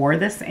I wore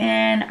this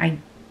in.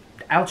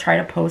 I'll try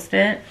to post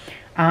it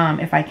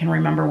if I can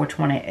remember which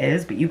one it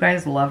is. But you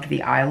guys loved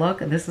the eye look.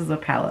 This is a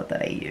palette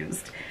that I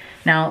used.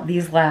 Now,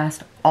 these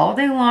last all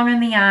day long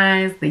in the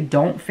eyes. They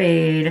don't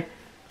fade.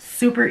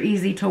 Super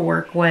easy to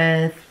work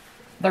with.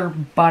 They're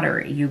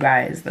buttery, you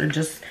guys.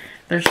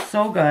 They're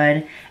so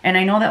good. And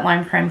I know that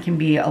Lime Crime can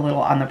be a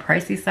little on the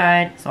pricey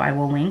side, so I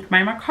will link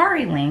my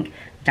Mercari link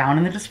down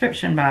in the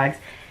description box.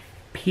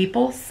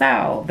 People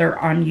sell their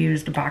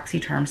unused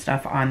BoxyCharm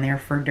stuff on there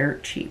for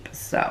dirt cheap,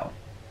 so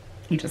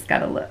you just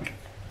gotta look.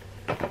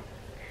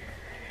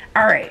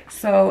 All right,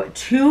 so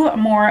 2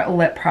 more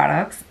lip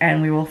products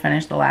and we will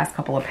finish the last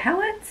couple of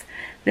palettes.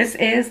 This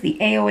is the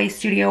AOA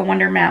Studio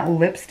Wonder Matte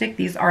Lipstick.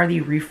 These are the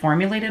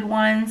reformulated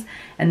ones,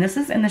 and this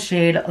is in the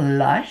shade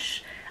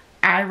Lush.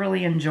 I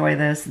really enjoy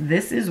this.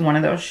 This is one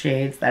of those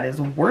shades that is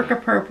work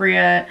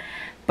appropriate,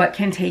 but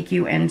can take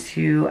you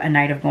into a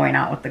night of going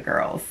out with the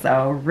girls.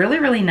 So really,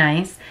 really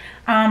nice.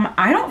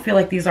 I don't feel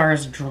like these are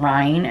as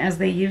drying as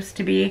they used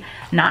to be.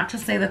 Not to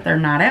say that they're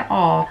not at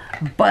all,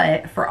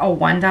 but for a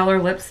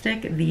 $1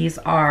 lipstick, these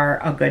are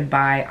a good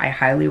buy. I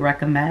highly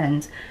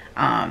recommend.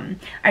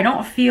 I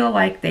don't feel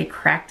like they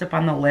cracked up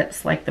on the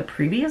lips like the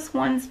previous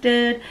ones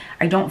did.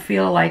 I don't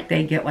feel like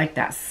they get like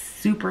that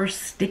super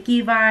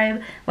sticky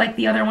vibe like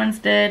the other ones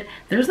did.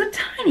 There's a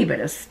tiny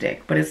bit of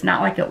stick, but it's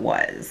not like it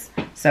was.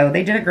 So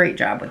they did a great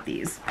job with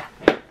these.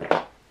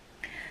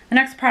 The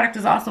next product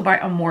is also by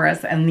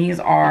Amoris, and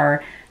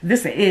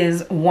this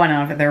is one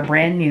of their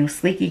brand new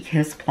Sleeky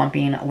Kiss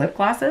Plumping lip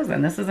glosses,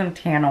 and this is in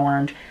Tan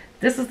Orange.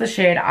 This is the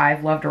shade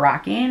I've loved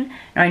rocking.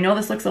 Now I know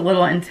this looks a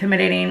little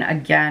intimidating.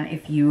 Again,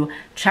 if you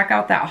check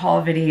out that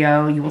haul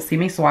video, you will see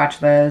me swatch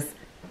this.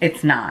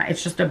 It's not.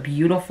 It's just a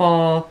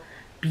beautiful,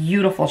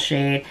 beautiful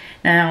shade.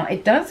 Now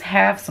it does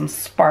have some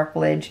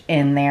sparklage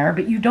in there,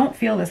 but you don't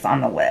feel this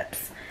on the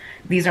lips.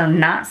 These are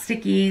not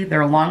sticky.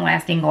 They're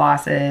long-lasting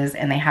glosses,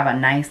 and they have a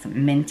nice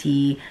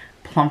minty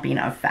plumping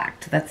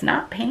effect. That's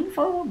not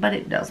painful, but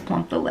it does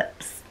plump the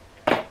lips.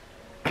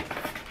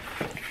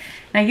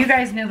 Now, you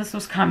guys knew this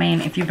was coming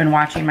if you've been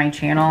watching my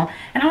channel,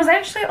 and I was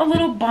actually a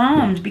little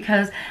bummed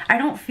because I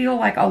don't feel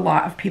like a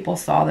lot of people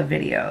saw the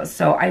videos.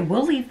 So I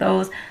will leave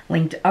those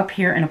linked up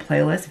here in a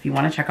playlist if you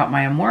want to check out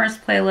my Amoris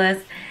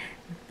playlist.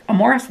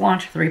 Amoris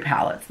launched 3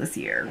 palettes this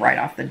year, right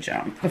off the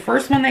jump. The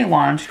first one they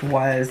launched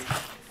was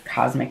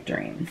Cosmic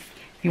Dream.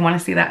 If you want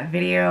to see that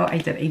video, I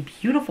did a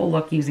beautiful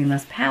look using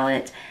this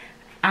palette.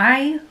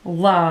 I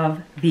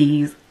love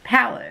these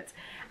palettes.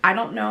 I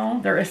don't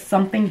know, there is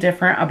something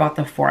different about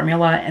the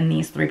formula in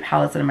these 3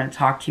 palettes that I'm going to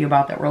talk to you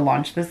about that were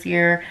launched this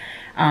year.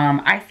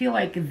 I feel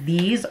like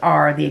these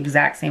are the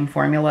exact same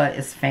formula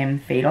as Femme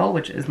Fatale,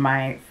 which is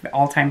my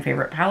all-time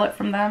favorite palette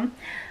from them.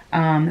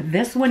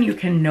 This one you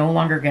can no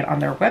longer get on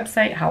their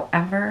website.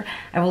 However,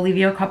 I will leave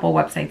you a couple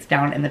websites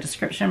down in the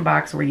description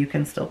box where you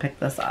can still pick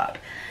this up.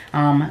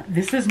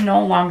 This is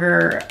no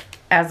longer,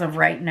 as of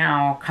right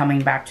now,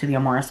 coming back to the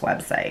Amoris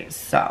website.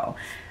 So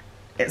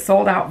it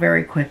sold out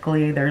very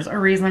quickly. There's a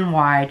reason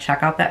why.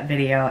 Check out that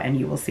video and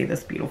you will see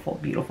this beautiful,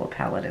 beautiful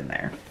palette in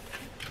there.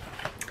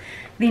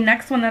 The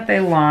next one that they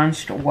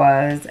launched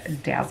was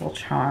Dazzle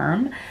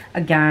Charm.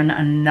 Again,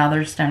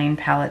 another stunning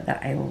palette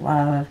that I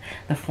love.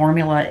 The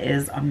formula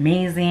is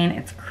amazing.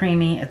 It's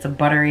creamy. It's a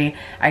buttery.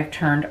 I've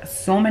turned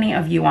so many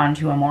of you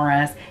onto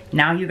Amoris.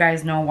 Now you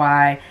guys know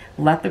why.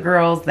 Let the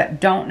girls that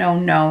don't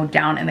know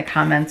down in the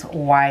comments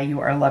why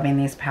you are loving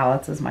these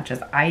palettes as much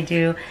as I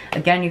do.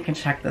 Again, you can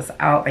check this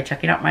out by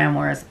checking out my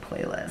Amoris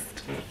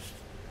playlist.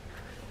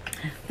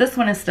 This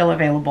one is still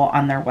available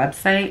on their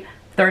website.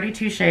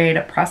 32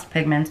 shade pressed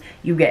pigments.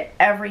 You get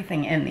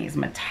everything in these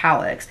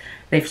metallics.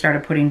 They've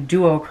started putting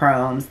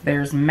duochromes.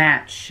 There's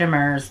matte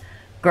shimmers.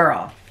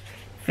 Girl,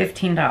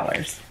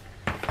 $15.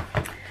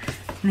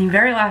 And the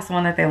very last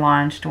one that they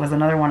launched was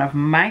another one of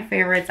my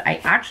favorites. I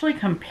actually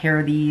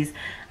compare these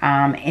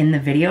in the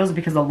videos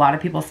because a lot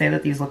of people say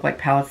that these look like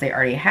palettes they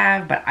already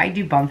have, but I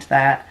debunked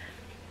that.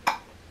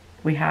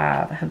 We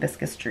have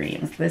Hibiscus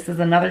Dreams. This is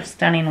another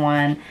stunning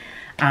one.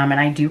 And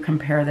I do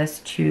compare this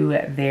to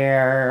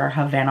their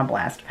Havana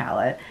Blast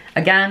palette.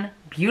 Again,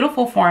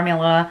 beautiful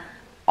formula.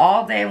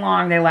 All day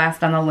long they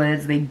last on the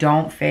lids. They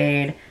don't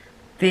fade.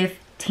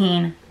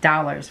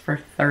 $15 for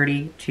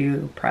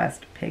 32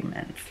 pressed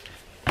pigments.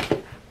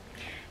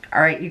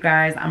 All right, you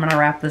guys, I'm gonna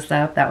wrap this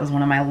up. That was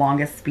one of my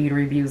longest speed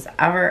reviews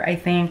ever, I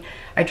think.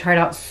 I tried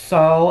out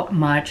so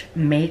much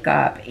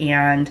makeup,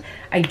 and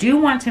I do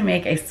want to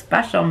make a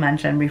special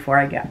mention before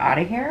I get out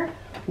of here.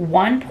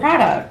 One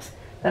product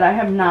that I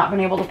have not been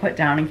able to put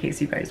down, in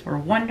case you guys were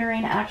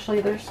wondering.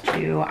 Actually, there's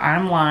two.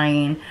 I'm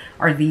lying.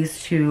 Are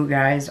these two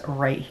guys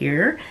right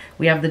here.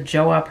 We have the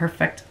JOAH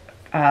Perfect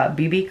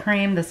BB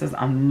cream. This is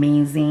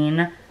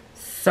amazing.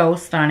 So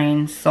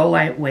stunning, so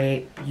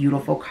lightweight,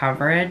 beautiful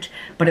coverage,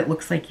 but it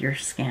looks like your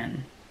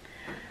skin.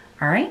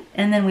 All right,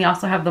 and then we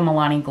also have the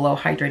Milani Glow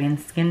Hydrating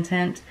Skin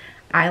Tint.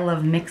 I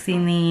love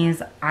mixing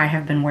these. I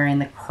have been wearing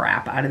the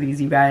crap out of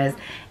these, you guys,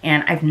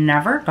 and I've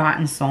never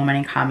gotten so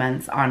many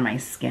comments on my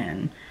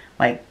skin,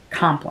 like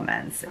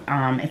compliments.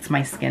 It's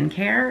my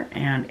skincare,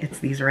 and it's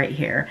these right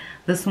here.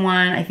 This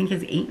one I think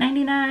is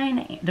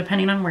 $8.99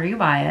 depending on where you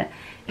buy it,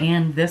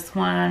 and this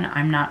one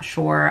I'm not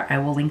sure. I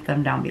will link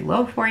them down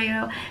below for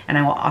you, and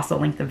I will also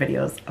link the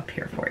videos up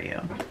here for you.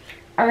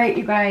 All right,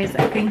 you guys,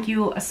 thank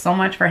you so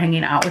much for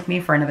hanging out with me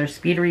for another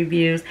speed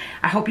reviews.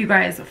 I hope you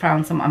guys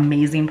found some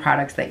amazing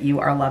products that you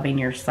are loving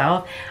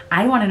yourself.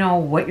 I want to know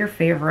what your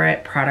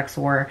favorite products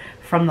were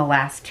from the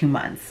last 2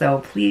 months. So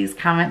please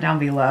comment down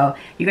below.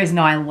 You guys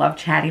know I love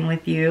chatting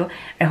with you.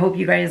 I hope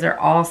you guys are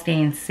all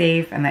staying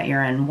safe and that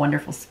you're in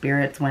wonderful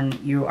spirits when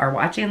you are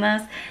watching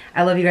this.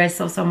 I love you guys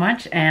so, so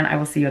much, and I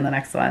will see you in the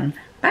next one.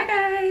 Bye, guys.